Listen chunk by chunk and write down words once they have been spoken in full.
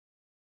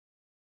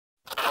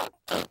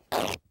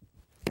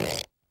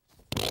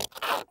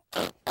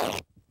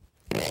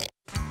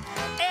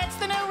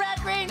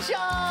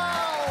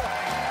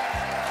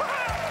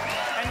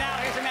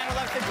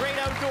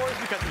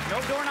because there's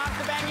no doorknobs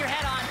to bang your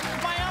head on.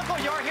 My uncle,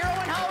 your hero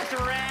and host,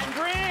 Ran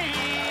Green.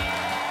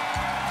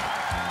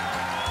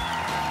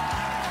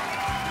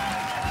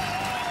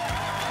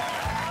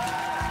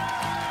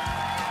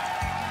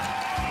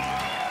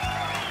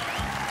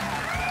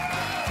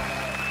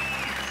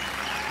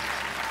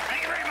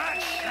 Thank you very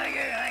much.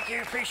 Thank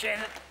you. Appreciate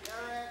it.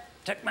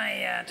 Took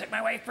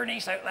my wife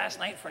Bernice out last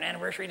night for an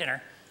anniversary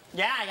dinner.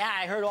 Yeah,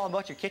 I heard all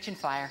about your kitchen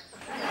fire.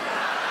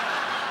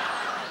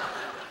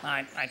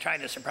 I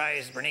tried to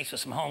surprise Bernice with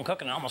some home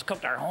cooking and almost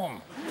cooked our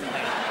home.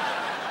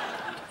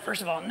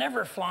 First of all,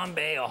 never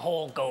flambe a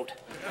whole goat.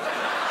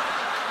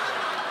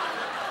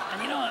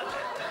 And you know,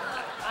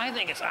 I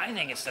think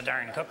it's the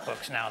darn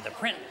cookbooks now. The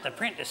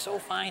print is so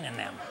fine in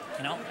them.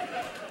 You know,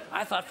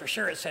 I thought for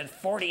sure it said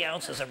 40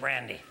 ounces of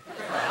brandy.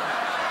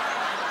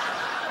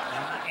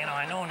 You know,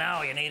 I know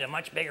now you need a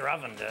much bigger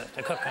oven to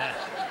cook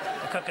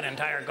an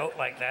entire goat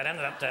like that.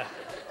 Ended up the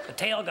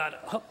tail got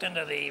hooked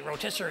into the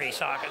rotisserie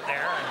socket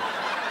there,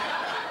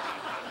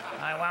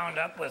 and I wound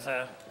up with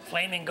a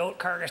flaming goat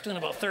carcass doing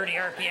about 30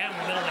 RPM in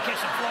the middle of the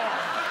kitchen floor.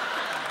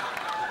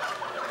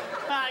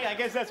 I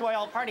guess that's why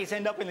all parties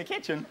end up in the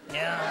kitchen.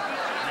 Yeah.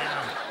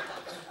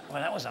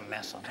 Well, that was a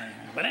mess, I'll tell you.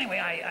 But anyway,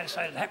 I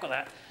decided to heck with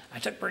that. I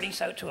took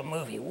Bernice out to a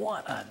movie.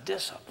 What a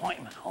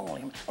disappointment.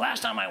 Holy...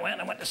 Last time I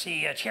went to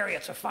see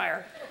Chariots of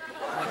Fire,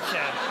 which,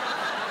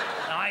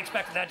 now I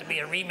expected that to be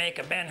a remake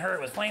of Ben-Hur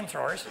with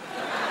flamethrowers.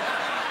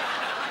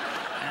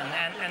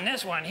 And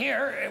this one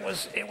here, it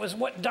was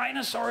what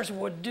dinosaurs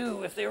would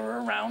do if they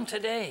were around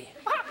today.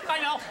 I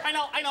know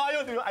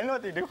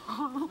what they do.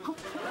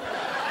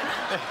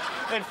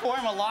 They'd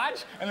form a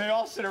lodge, and they'd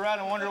all sit around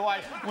and wonder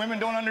why women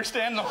don't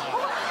understand them.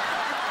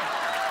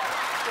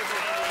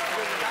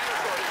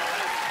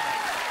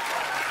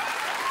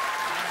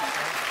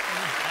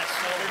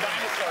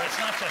 It's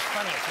not just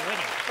funny, it's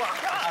witty.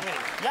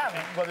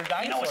 Yeah, well, they're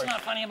dinosaurs. You know what's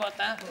not funny about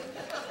that?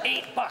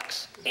 $8.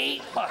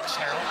 $8,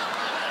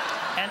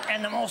 Harold.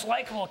 And the most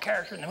likable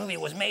character in the movie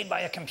was made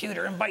by a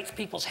computer and bites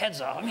people's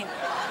heads off. I mean,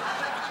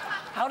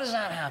 how does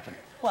that happen?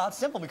 Well, it's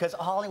simple, because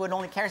Hollywood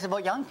only cares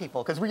about young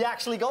people, because we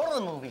actually go to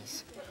the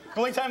movies. The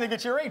only time they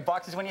get your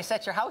 $8 is when you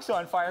set your house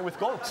on fire with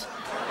goats. So...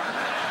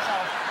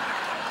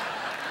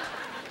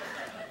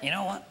 You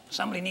know what?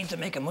 Somebody needs to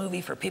make a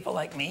movie for people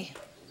like me,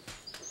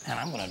 and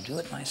I'm gonna do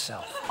it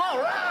myself. All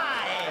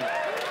right!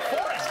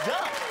 Forrest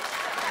Gump!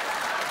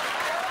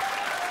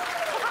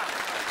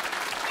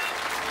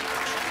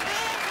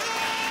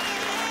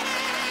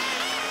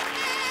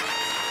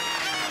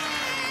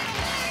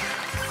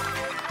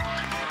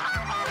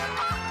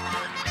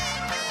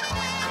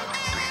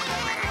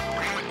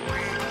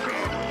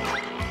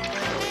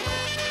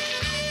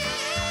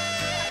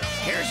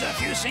 Here's a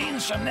few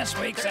scenes from this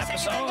week's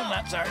episode.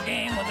 That's our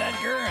game with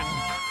Edgar, and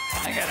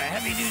I got a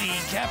heavy-duty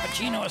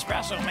cappuccino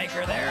espresso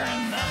maker there,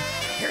 and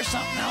here's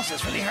something else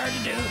that's really hard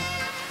to do.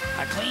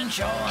 A clean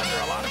show under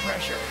a lot of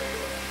pressure.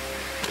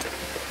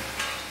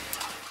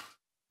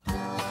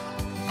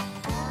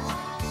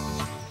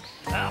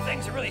 Now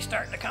things are really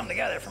starting to come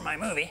together for my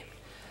movie.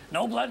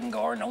 No blood and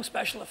gore, no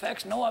special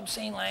effects, no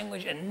obscene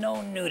language, and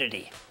no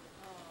nudity.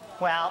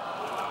 Well,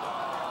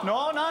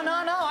 no.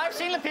 I've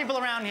seen the people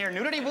around here.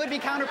 Nudity would be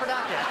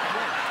counterproductive.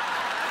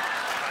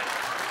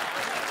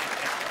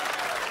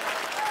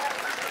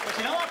 But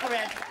you know what,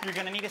 Fred? You're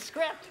going to need a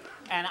script.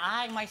 And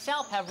I,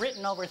 myself, have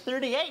written over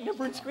 38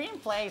 different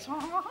screenplays.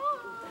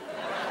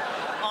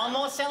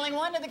 Almost selling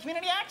one to the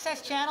Community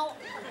Access Channel.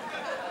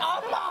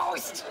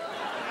 Almost!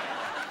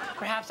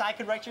 Perhaps I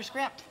could write your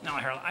script. No,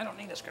 Harold, I don't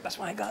need a script. That's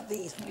why I got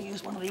these. I'm going to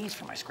use one of these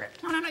for my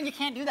script. No, you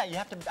can't do that. You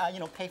have to,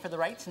 pay for the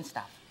rights and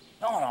stuff.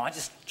 No, I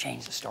just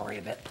changed the story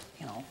a bit,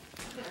 you know.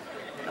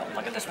 No,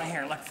 look at this one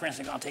here. Look, for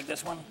instance, I'll take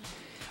this one.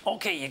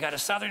 Okay, you got a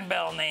Southern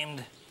belle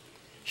named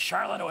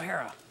Charlotte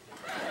O'Hara.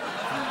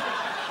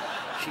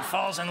 She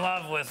falls in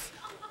love with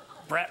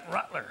Brett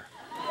Rutler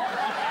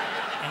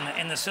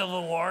in the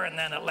Civil War, and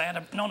then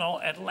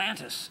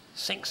Atlantis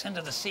sinks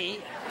into the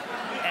sea,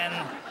 and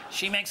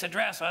she makes a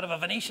dress out of a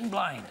Venetian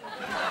blind.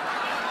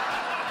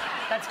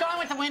 That's Gone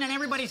with the Wind, and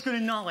everybody's gonna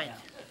know it.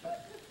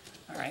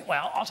 All right,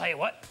 well, I'll tell you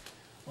what.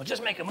 We'll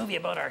just make a movie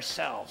about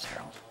ourselves,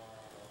 Harold.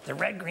 The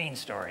red-green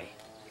story.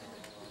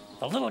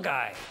 The little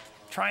guy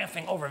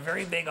triumphing over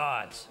very big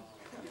odds.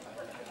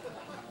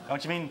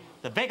 Don't you mean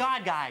the big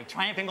odd guy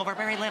triumphing over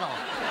very little?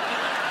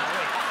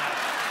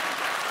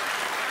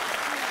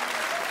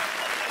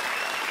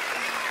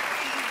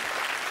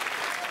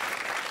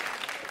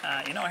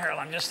 You know, Harold,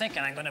 I'm just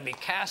thinking I'm going to be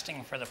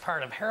casting for the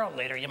part of Harold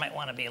later. You might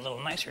want to be a little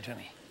nicer to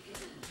me.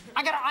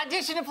 I got to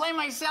audition to play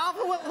myself?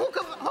 Who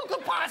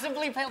could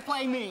possibly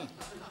play me?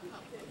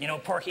 You know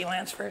Porky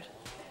Lansford?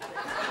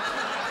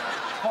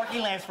 Porky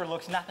Lansford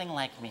looks nothing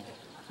like me.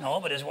 No,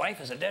 but his wife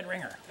is a dead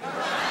ringer.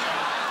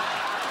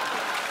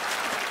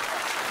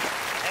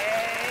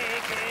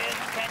 Hey, kids,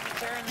 can you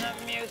turn the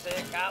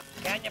music up?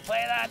 Can you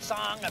play that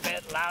song a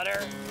bit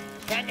louder?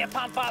 Can you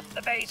pump up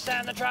the bass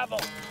and the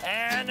treble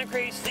and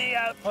increase the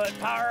output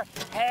power?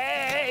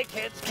 Hey,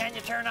 kids, can you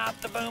turn off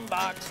the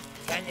boombox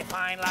Can you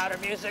find louder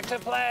music to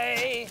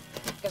play?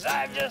 'Cause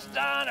I've just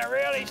done a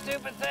really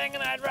stupid thing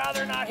and I'd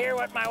rather not hear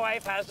what my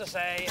wife has to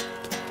say.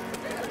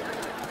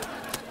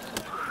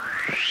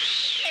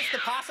 It's the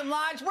Possum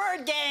Lodge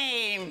word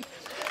game.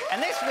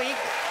 And this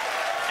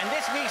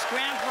week's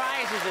grand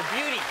prize is a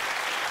beauty.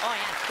 Oh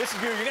yeah, this is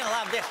beauty, you're gonna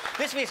love this.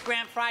 This week's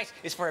grand prize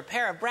is for a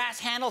pair of brass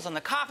handles on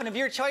the coffin of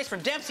your choice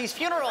from Dempsey's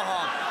Funeral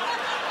Home.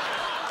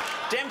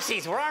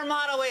 Dempsey's, where our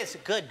motto is,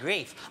 good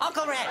grief.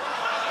 Uncle Red,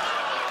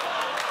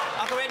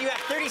 you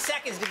have 30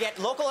 seconds to get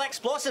local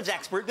explosives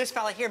expert, this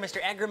fella here, Mr.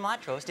 Edgar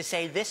Montrose, to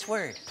say this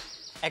word.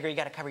 Edgar, you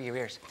gotta cover your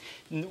ears.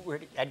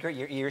 Edgar,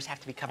 your ears have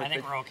to be covered. I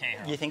think we're okay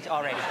here. You think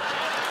already?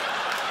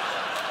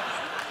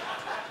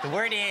 The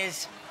word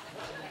is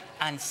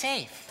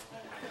unsafe.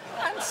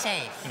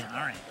 Unsafe. Yeah,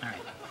 all right.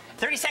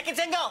 30 seconds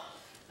and go.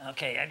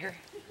 Okay, Edgar.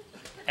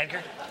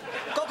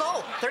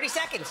 Go. 30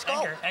 seconds,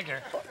 go.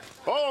 Edgar.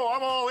 Oh,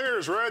 I'm all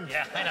ears, Red.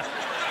 Yeah, I know.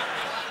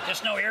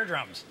 Just no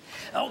eardrums.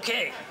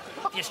 Okay,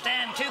 if you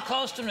stand too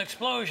close to an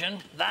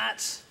explosion,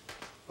 that's...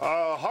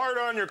 Hard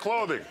on your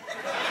clothing.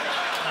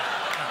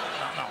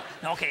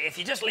 No. Okay, if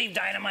you just leave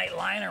dynamite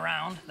lying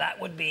around, that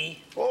would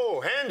be...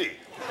 Oh, handy.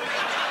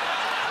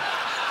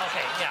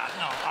 Okay, yeah,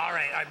 no, all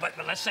right. But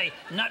let's say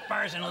nut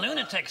bars and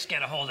lunatics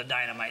get a hold of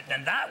dynamite,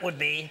 then that would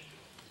be...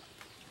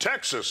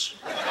 Texas.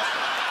 All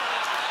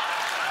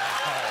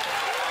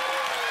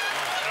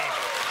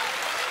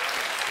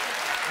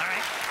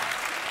right,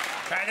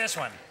 try this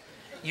one.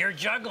 You're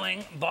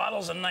juggling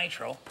bottles of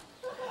nitro.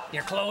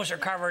 Your clothes are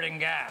covered in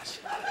gas.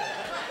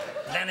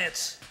 Then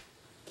it's...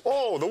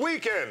 Oh, the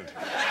weekend.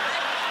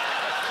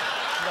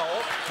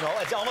 No,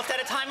 it's almost out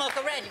of time,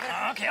 Uncle Red.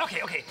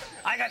 Okay.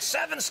 I got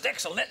 7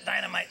 sticks of lit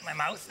dynamite in my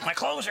mouth. My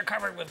clothes are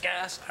covered with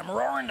gas. I'm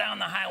roaring down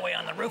the highway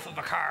on the roof of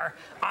a car.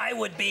 I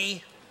would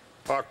be...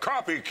 A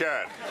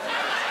copycat.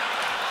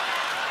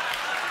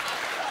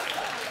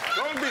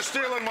 Don't be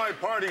stealing my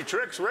party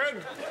tricks,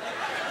 Red.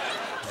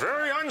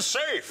 Very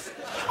unsafe.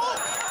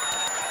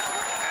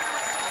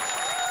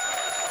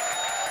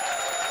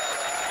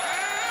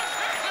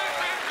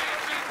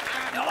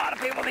 You know, a lot of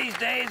people these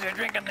days are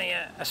drinking the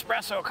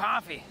espresso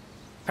coffee.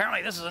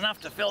 Apparently this is enough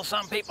to fill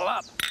some people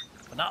up,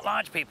 but not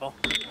Lodge people.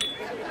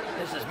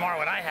 This is more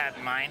what I had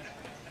in mind.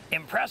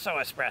 Impresso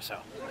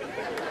espresso.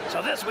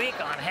 So this week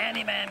on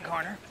Handyman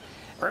Corner,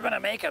 we're gonna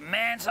make a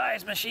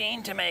man-sized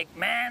machine to make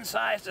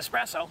man-sized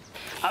espresso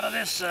out of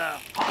this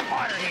hot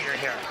water heater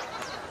here.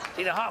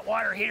 See, the hot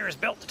water heater is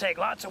built to take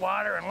lots of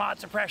water and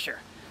lots of pressure.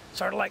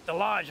 Sort of like the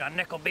Lodge on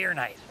nickel beer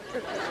night.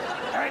 All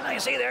right, now you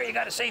see there, you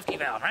got a safety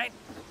valve, right?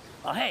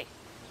 Well, hey,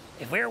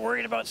 if we were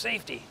worried about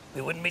safety,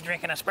 we wouldn't be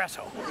drinking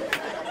espresso.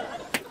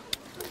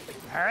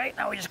 All right,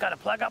 now we just gotta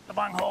plug up the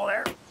bunghole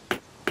there.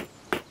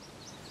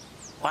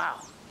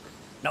 Wow,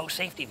 no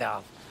safety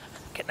valve.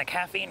 Getting a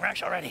caffeine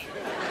rush already.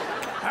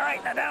 All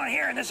right, now down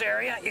here in this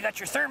area, you got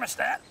your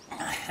thermostat,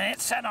 and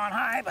it's set on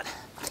high, but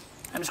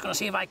I'm just gonna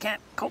see if I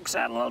can't coax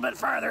that a little bit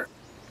farther.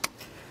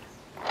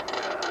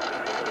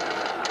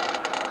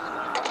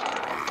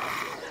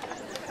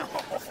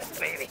 Oh,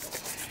 baby.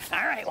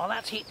 All right, well,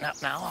 that's heating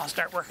up now. I'll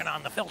start working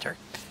on the filter.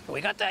 We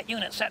got that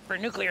unit set for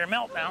nuclear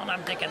meltdown.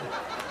 I'm thinking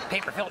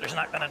paper filter's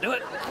not gonna do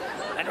it.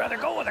 I'd rather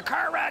go with a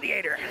car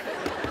radiator.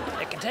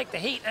 It can take the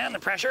heat and the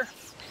pressure.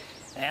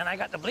 And I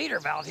got the bleeder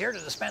valve here to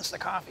dispense the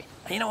coffee.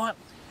 You know what?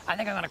 I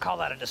think I'm gonna call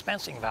that a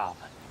dispensing valve.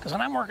 Because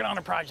when I'm working on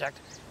a project,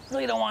 I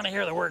really don't want to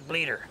hear the word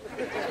bleeder.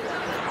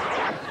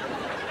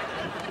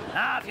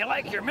 Now, if you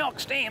like your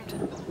milk steamed,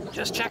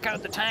 just check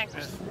out the tank.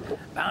 There's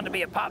bound to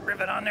be a pop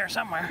rivet on there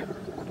somewhere.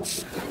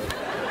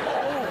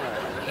 Oh,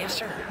 yes,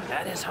 sir.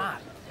 That is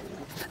hot.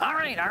 All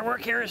right, our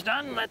work here is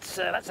done. Let's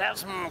have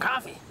some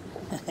coffee.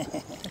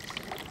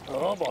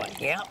 Oh, boy.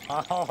 Yeah.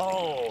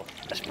 Oh,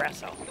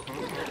 espresso.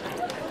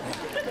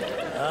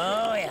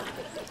 Oh, yeah.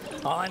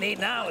 All I need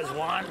now is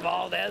Juan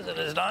Valdez and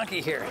his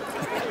donkey here.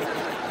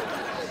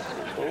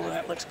 Oh,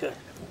 that looks good.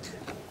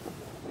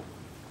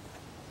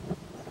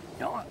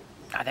 You know what?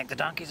 I think the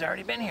donkey's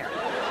already been here.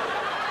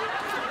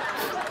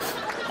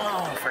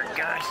 Oh, for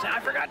gosh, I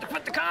forgot to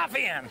put the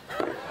coffee in.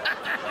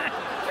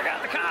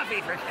 Forgot the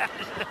coffee, for gosh.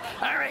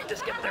 All right,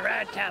 just get the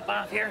rad cap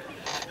off here.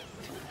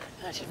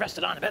 She's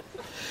rested on a bit.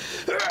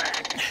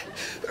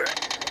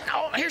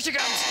 Oh, here she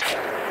comes.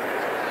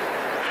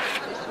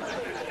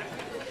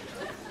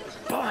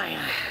 Boy,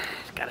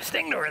 got a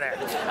sting to her there.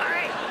 All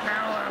right,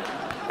 now,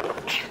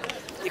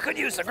 you could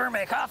use the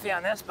gourmet coffee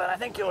on this, but I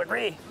think you'll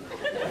agree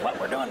with what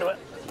we're doing to it.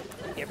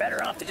 You're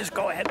better off to just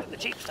go ahead with the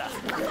cheap stuff.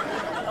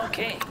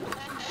 Okay,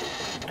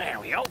 there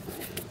we go.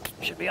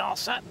 Should be all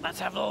set. Let's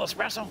have a little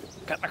espresso.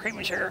 Got my cream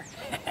and sugar.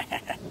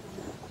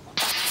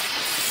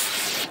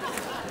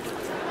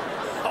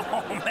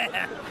 Oh,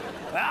 man.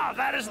 Well, if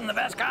that isn't the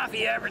best coffee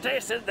you ever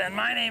tasted, then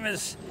my name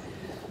is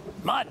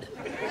Mud.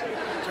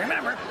 So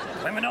remember,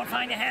 women don't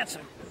find you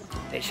handsome.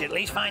 They should at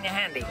least find you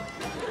handy.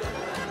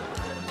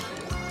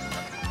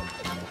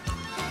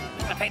 I'm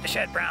gonna paint the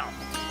shed brown.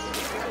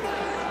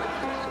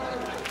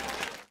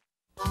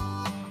 I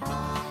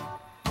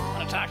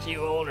want to talk to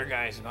you older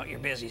guys about your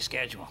busy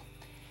schedule.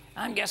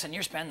 I'm guessing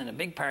you're spending a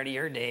big part of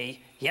your day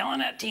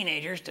yelling at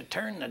teenagers to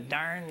turn the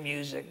darn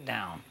music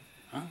down.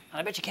 Huh? And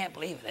I bet you can't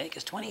believe it, eh?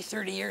 Because 20,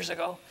 30 years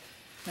ago,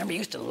 remember, you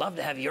used to love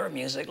to have your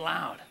music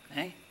loud,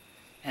 eh?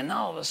 And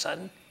now all of a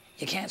sudden,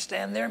 you can't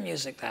stand their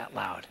music that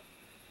loud.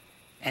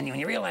 And when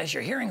you realize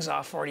your hearing's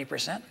off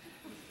 40%,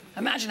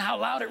 imagine how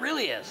loud it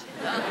really is.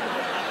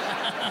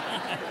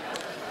 Huh?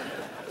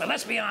 But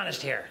let's be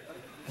honest here.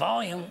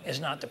 Volume is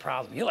not the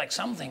problem. You like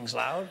some things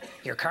loud.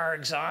 Your car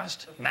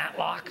exhaust,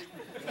 Matlock.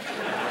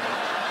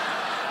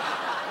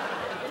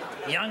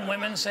 Young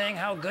women saying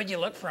how good you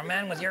look for a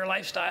man with your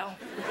lifestyle.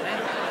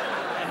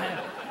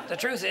 The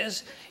truth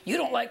is, you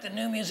don't like the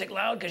new music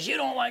loud because you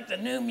don't like the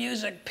new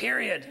music,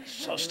 period.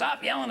 So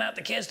stop yelling at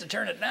the kids to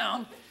turn it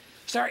down.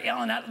 Start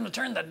yelling at them to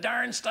turn the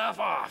darn stuff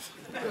off.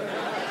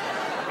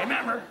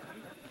 Remember,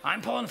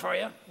 I'm pulling for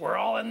you. We're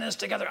all in this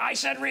together. I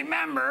said,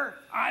 remember,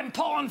 I'm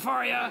pulling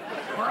for you.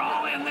 We're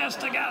all in this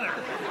together.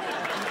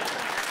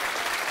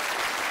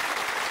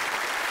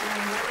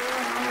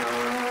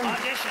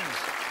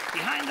 Auditions.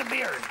 Behind the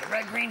Beard, the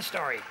red-green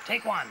story.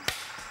 Take one.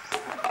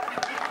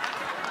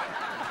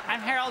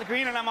 I'm Harold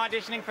Green, and I'm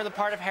auditioning for the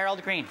part of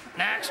Harold Green.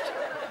 Next.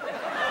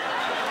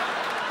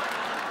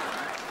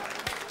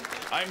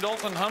 I'm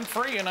Dalton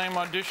Humphrey, and I'm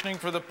auditioning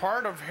for the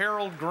part of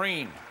Harold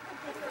Green.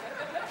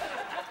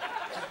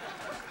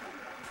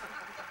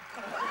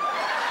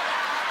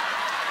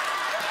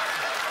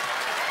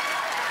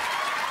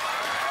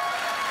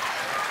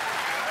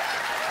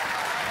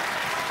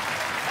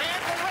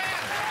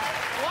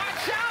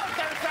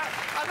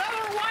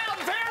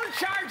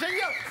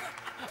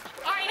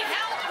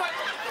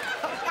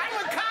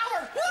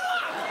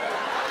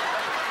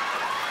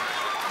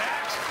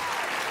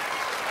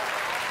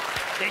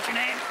 State your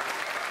name.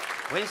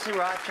 Winston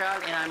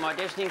Rothschild, and I'm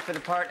auditioning for the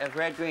part of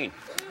Red Green.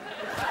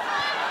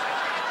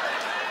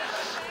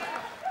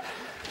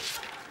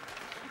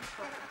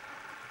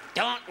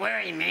 Don't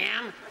worry,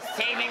 ma'am.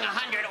 Saving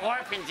 100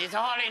 orphans is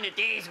all in a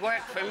day's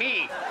work for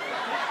me.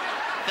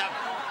 The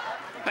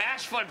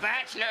bashful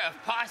bachelor of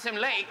Possum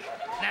Lake.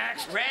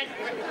 Next. Red.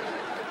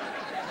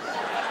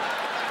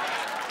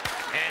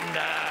 And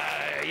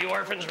you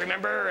orphans,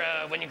 remember,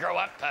 when you grow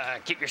up,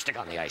 keep your stick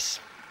on the ice.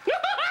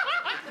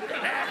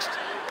 Next.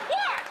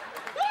 What?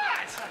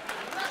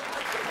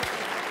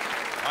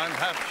 I'm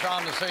Pat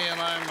Shaughnessy, and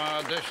I'm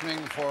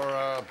auditioning for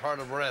part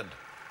of Red.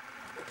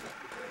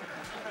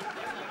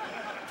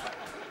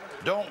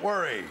 Don't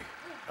worry.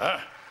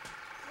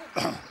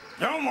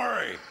 Don't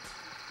worry.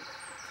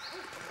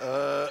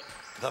 The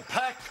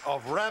pack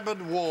of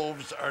rabid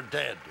wolves are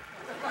dead.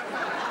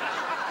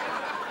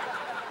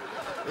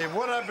 It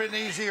would have been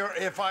easier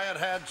if I had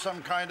had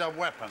some kind of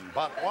weapon,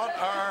 but what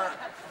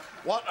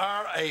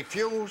are a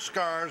few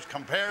scars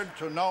compared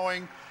to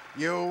knowing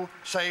you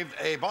saved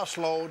a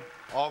busload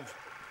of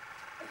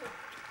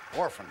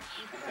orphans?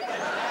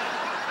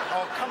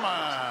 Oh, come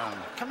on.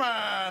 Come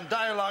on.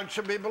 Dialogue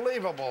should be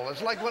believable.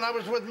 It's like when I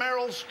was with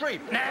Meryl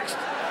Streep. Next.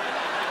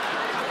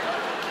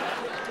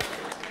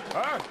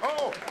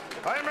 Oh,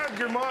 I'm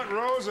Edgar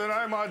Montrose, and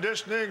I'm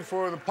auditioning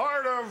for the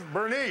part of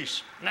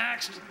Bernice.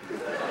 Next.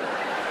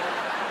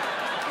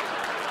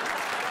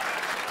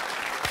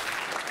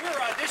 We're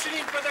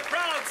auditioning for the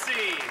crowd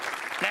scene.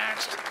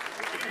 Next.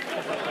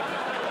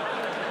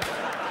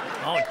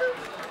 Oh.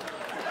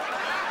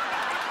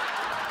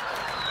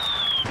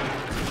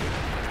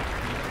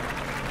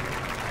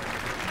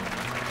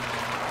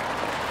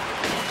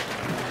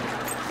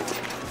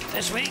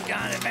 This week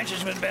on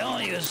Adventures with Bill,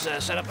 he was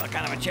set up a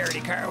kind of a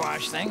charity car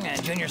wash thing.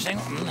 Junior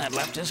Singleton had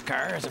left his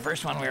car as the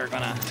first one we were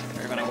gonna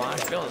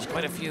wash. Bill, there's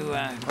quite a few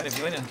items.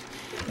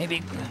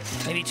 Maybe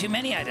too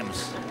many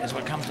items is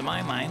what comes to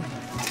my mind.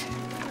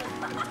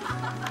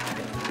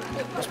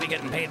 Must be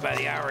getting paid by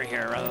the hour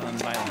here rather than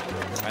by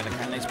the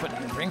car.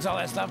 He brings all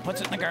that stuff,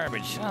 puts it in the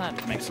garbage. Oh,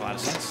 that makes a lot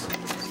of sense.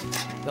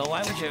 Bill,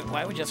 why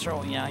would you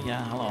throw?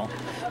 Yeah, hello.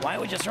 Why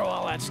would you throw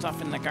all that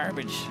stuff in the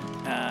garbage?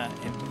 All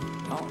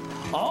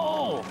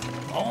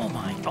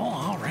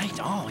right.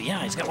 Oh,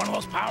 yeah, he's got one of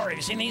those power. Have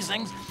you seen these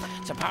things?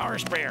 It's a power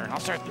sprayer. I'll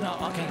start. No,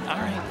 okay, all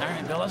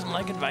right. Bill doesn't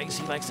like advice.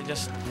 He likes to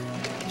just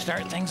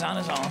start things on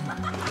his own.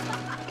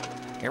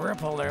 Give her a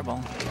pull there, Bill.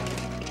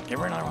 Give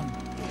her another one.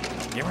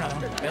 Give her another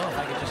one. Bill, if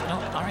I could just. No,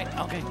 all right,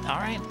 okay, all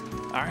right.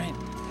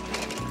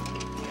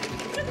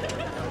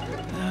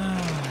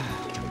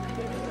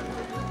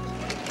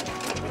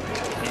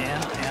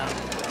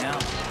 Yeah.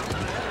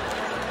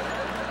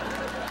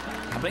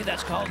 I believe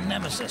that's called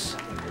Nemesis.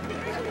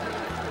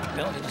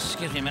 Bill, if you just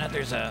excuse me a minute,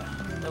 there's a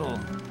little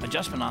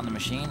adjustment on the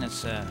machine.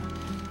 It's the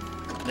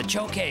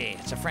choke.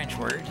 It's a French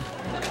word.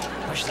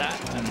 Push that,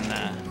 and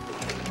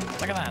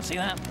look at that. See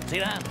that?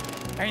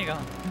 There you go.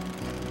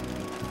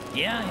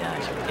 Yeah,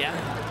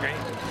 great.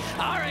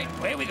 All right,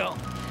 away we go.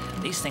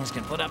 These things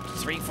can put up to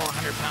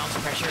 300-400 pounds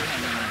of pressure,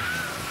 and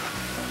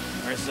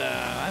where's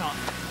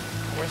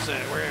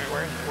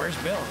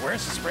Bill?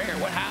 Where's the sprayer?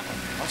 What happened?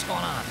 What's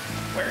going on?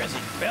 Where is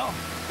he? Bill?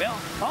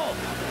 Oh,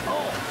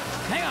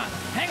 hang on,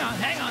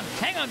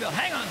 Bill,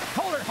 hang on.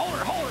 Hold her.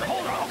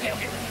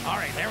 Okay. All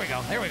right, there we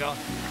go.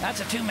 That's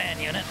a two-man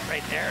unit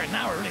right there, and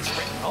now we're really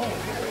spreading. Oh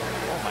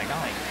my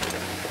golly.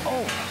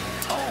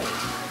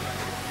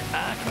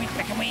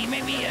 Can we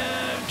maybe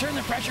turn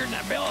the pressure?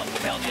 Bill,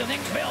 do you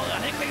think? Bill, I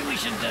think maybe we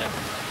should.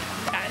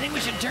 I think we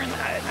should turn the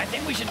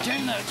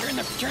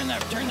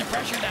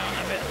pressure down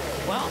a bit.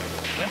 Well,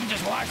 we haven't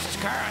just washed this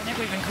car. I think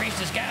we've increased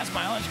his gas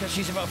mileage because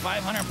she's about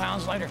 500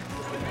 pounds lighter.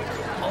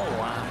 Oh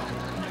wow.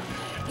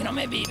 You know,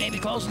 maybe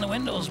closing the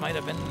windows might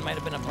have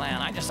been a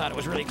plan. I just thought it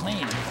was really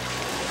clean.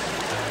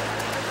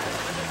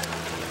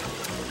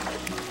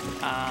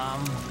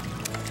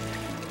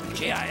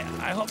 Gee,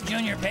 I hope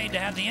Junior paid to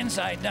have the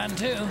inside done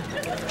too.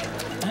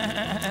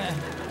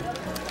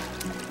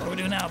 What do we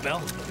do now,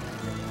 Bill?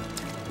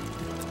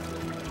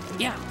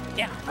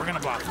 Yeah, we're gonna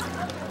block.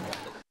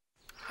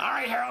 All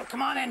right, Harold,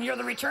 come on in. You're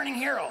the returning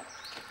hero.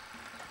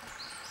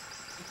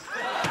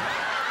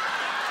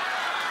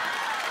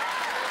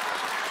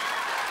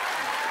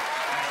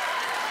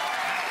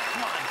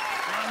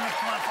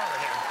 Come on forward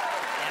here.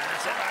 Yeah,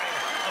 that's it. All right.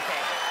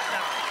 Okay.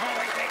 Now, come on,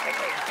 wait. Okay.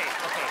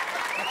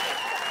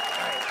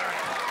 All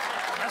right.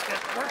 That's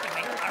good. Work with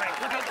me. All right,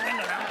 look out the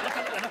window now.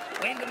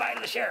 Wave goodbye to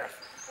the sheriff.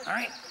 All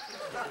right?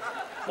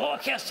 Blow a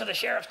kiss to the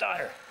sheriff's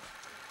daughter.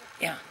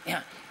 Yeah.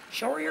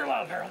 Show her your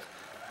love, Harold.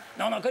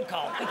 No, good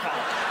call. All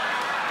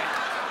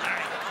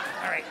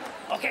right.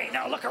 Okay,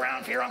 now look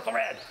around for your Uncle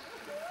Red.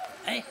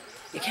 Hey,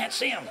 you can't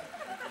see him.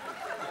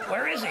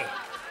 Where is he?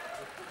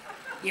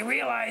 You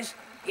realize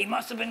he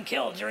must have been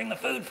killed during the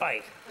food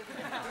fight.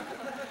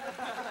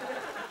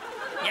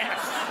 Yes,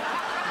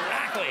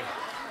 exactly.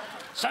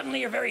 Suddenly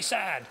you're very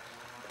sad.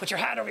 Put your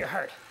hat over your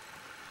heart.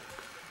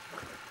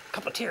 A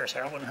couple of tears,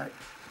 Harold, wouldn't hurt.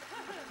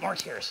 More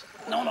tears.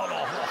 No.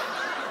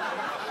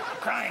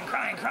 Crying.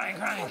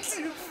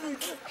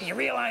 You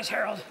realize,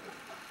 Harold,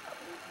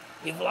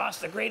 you've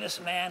lost the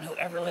greatest man who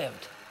ever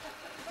lived.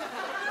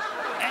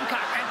 And cut.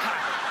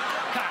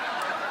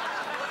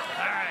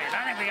 All right,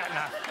 I think we got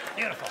enough.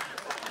 Beautiful.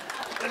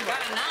 Good work.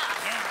 Got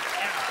enough? Yeah.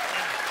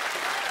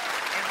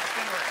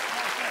 Good work.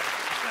 That's good.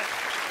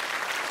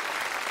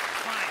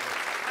 Fine.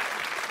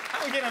 How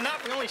do we get enough?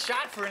 We only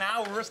shot for an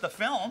hour worth of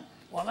film.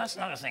 Well, that's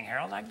another thing,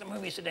 Harold. Like, the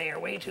movies today are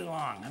way too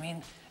long. I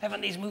mean,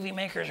 haven't these movie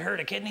makers heard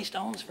of kidney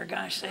stones, for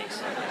gosh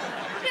sakes?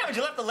 Yeah, but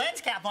you left the lens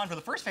cap on for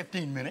the first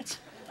 15 minutes.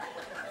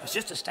 It was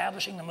just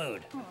establishing the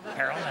mood,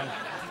 Harold. And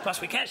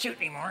plus, we can't shoot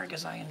anymore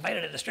because I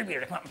invited a distributor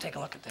to come up and take a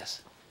look at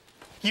this.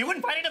 You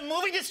invited a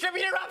movie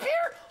distributor up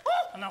here?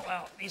 Oh. No,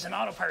 well, he's an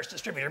auto parts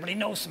distributor, but he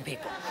knows some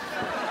people.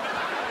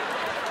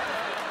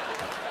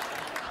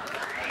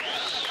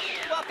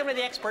 Welcome to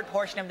the expert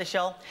portion of the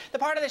show. The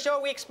part of the show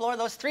where we explore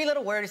those three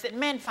little words that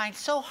men find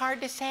so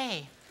hard to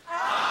say.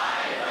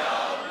 I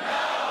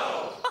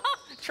don't know.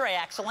 Trey,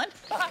 excellent.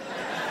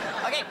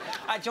 Okay,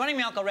 joining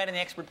me, Uncle Red, in the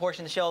expert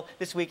portion of the show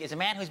this week is a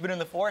man who's been in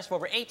the force for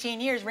over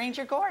 18 years,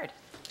 Ranger Gord.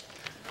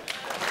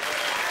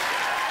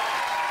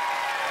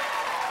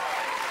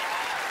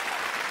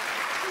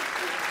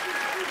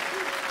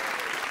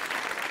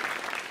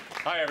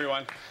 Hi,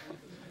 everyone.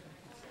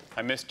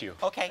 I missed you.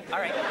 Okay, all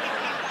right.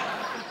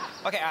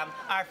 Okay,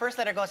 our first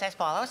letter goes as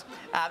follows.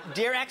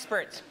 Dear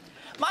experts,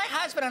 my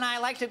husband and I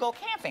like to go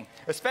camping,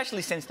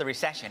 especially since the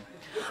recession.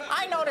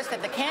 I noticed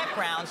that the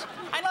campgrounds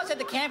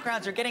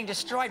are getting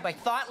destroyed by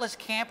thoughtless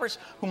campers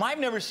whom I've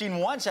never seen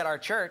once at our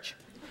church.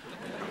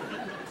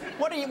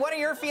 What are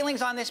your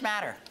feelings on this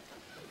matter?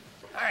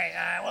 All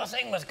right, well, the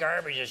thing with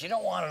garbage is you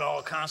don't want it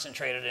all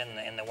concentrated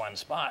in the one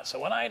spot. So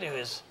what I do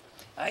is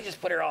I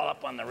just put it all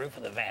up on the roof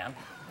of the van.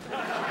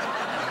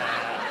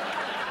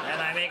 And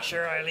I make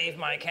sure I leave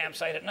my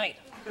campsite at night.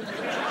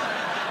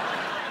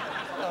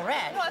 Well,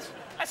 Red,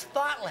 that's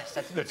thoughtless.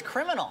 That's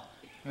criminal.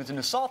 It's an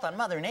assault on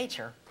Mother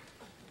Nature.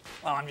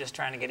 Well, I'm just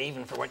trying to get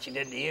even for what she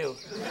did to you.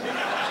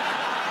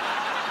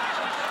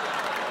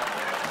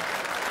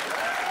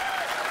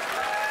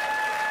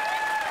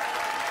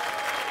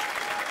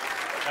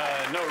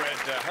 No, Red,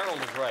 Harold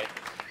is right.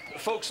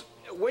 Folks,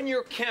 when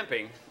you're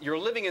camping, you're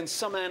living in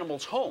some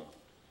animal's home.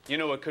 You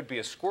know, it could be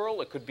a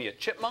squirrel, it could be a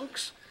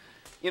chipmunks.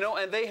 You know,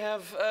 and they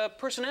have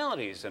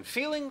personalities and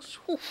feelings.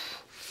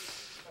 Oof.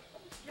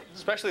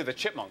 Especially the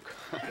chipmunk.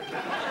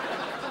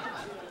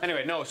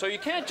 Anyway, no, so you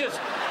can't just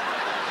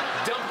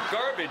dump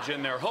garbage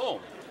in their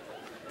home.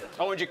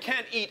 Oh, and you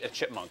can't eat a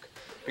chipmunk,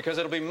 because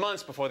it'll be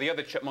months before the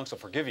other chipmunks will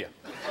forgive you.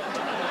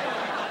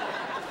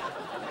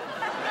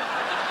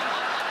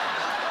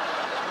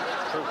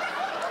 True.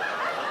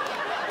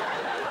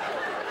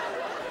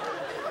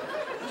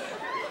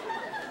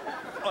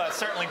 Well, that's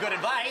certainly good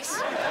advice.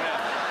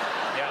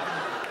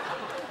 Yeah.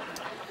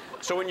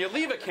 So when you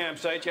leave a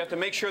campsite, you have to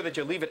make sure that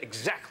you leave it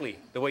exactly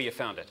the way you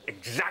found it.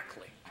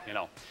 Exactly, you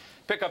know.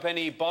 Pick up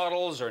any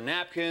bottles or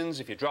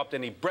napkins. If you dropped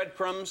any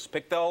breadcrumbs,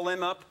 pick all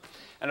them up.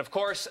 And of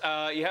course,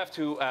 you have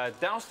to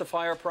douse the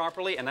fire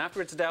properly, and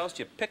after it's doused,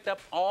 you picked up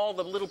all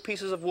the little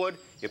pieces of wood,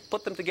 you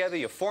put them together,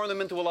 you form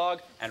them into a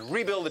log, and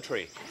rebuild the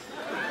tree.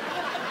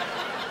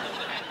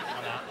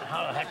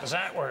 how the heck does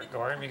that work,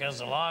 Gordon? Because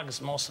the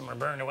logs, most of them are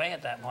burned away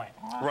at that point.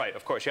 Right,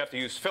 of course, you have to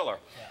use filler.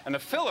 Yeah. And the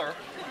filler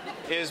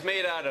is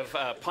made out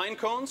of pine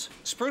cones,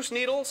 spruce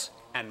needles,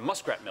 and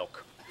muskrat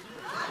milk.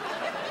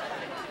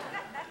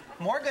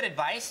 More good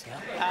advice.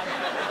 Yeah.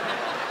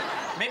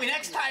 Maybe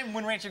next time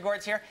when Ranger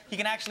Gord's here, he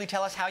can actually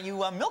tell us how you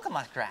milk a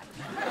muskrat.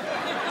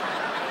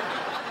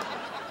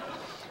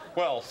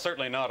 Well,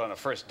 certainly not on a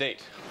first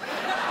date.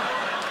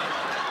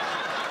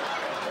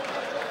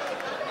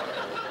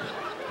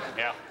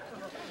 Yeah,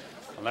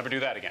 I'll never do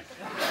that again.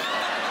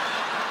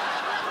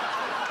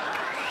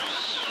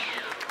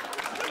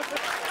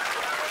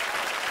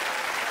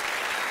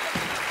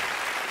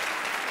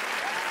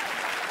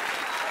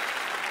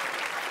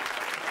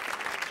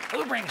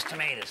 Who brings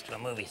tomatoes to a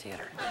movie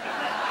theater?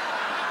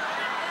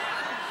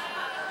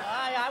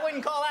 I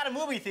wouldn't call that a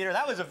movie theater.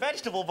 That was a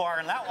vegetable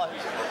barn, that was.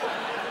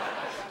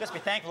 Just be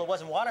thankful it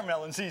wasn't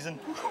watermelon season.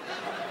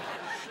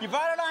 You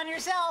brought it on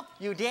yourself.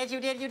 You did, you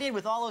did, you did,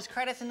 with all those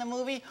credits in the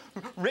movie.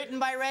 Written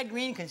by Red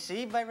Green,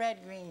 conceived by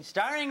Red Green,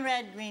 starring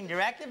Red Green,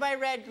 directed by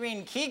Red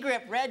Green, key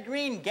grip, Red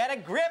Green, get a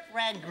grip,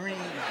 Red Green.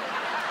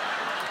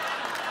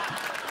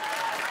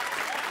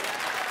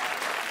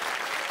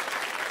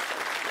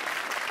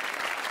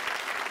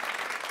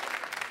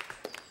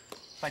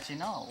 But you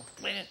know...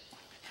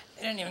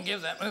 They didn't even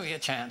give that movie a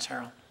chance,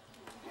 Harold.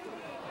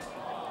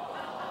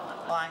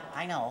 Well,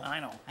 I know. I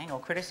know. I know.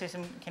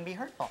 Criticism can be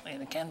hurtful.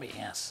 It can be,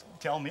 yes.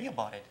 Tell me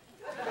about it.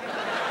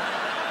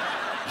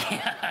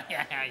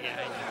 Yeah.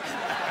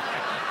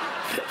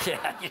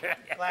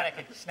 Glad I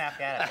could snap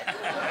that out.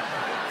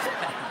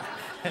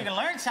 You can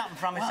learn something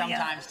from it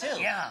sometimes, too.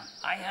 Yeah,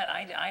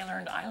 I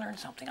learned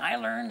something. I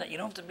learned that you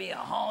don't have to be a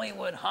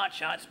Hollywood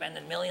hotshot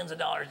spending millions of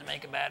dollars to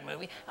make a bad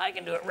movie. I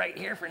can do it right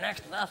here for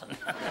next to nothing.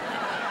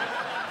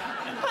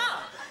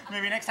 Well,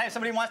 maybe next time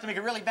somebody wants to make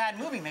a really bad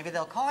movie, maybe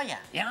they'll call you.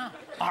 Yeah,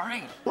 all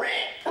right.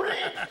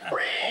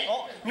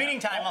 Oh, meeting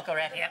time, Uncle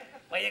Red. Yeah,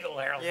 way you go,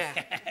 Harold. Yeah.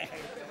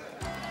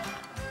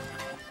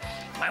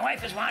 My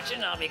wife is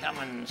watching. I'll be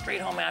coming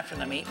straight home after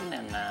the meeting,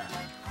 and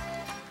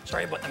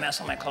sorry about the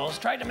mess on my clothes.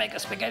 Tried to make a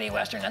spaghetti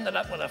western, ended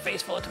up with a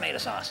face full of tomato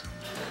sauce.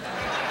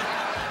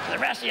 For the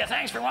rest of you,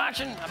 thanks for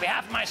watching. On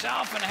behalf of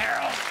myself and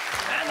Harold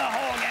and the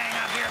whole gang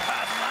up here at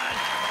Possum Lodge,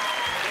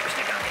 keep your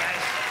stick on the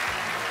ice.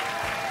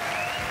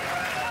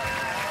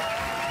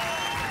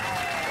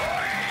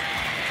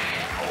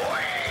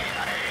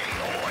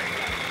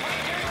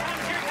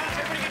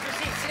 Everybody get your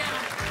seats. Sit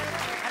down.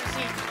 Have a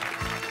seat.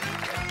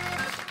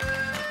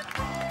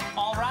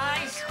 All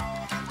rise.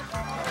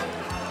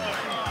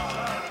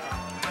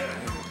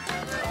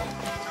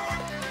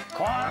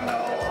 Quando,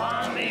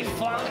 Omni,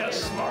 Flunkus,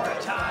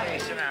 Moritati.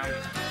 Sit down.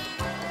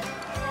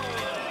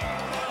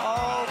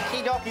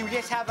 Okie dokie, we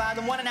just have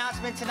the one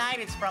announcement tonight.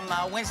 It's from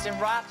Winston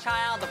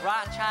Rothschild, the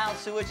Rothschild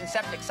Sewage and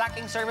Septic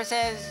Sucking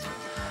Services.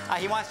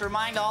 He wants to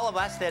remind all of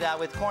us that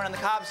with corn on the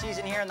cob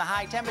season here and the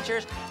high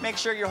temperatures, make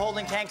sure your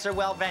holding tanks are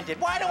well vented.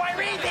 Why do I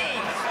read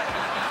these?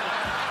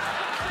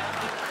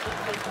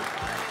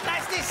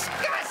 That's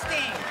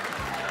disgusting!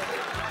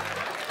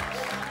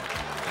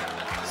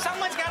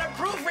 Someone's got to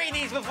proofread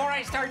these before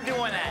I start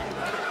doing that.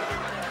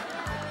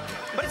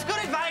 But it's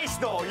good advice,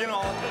 though, you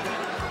know.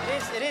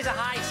 It is a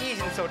high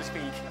season, so to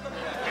speak.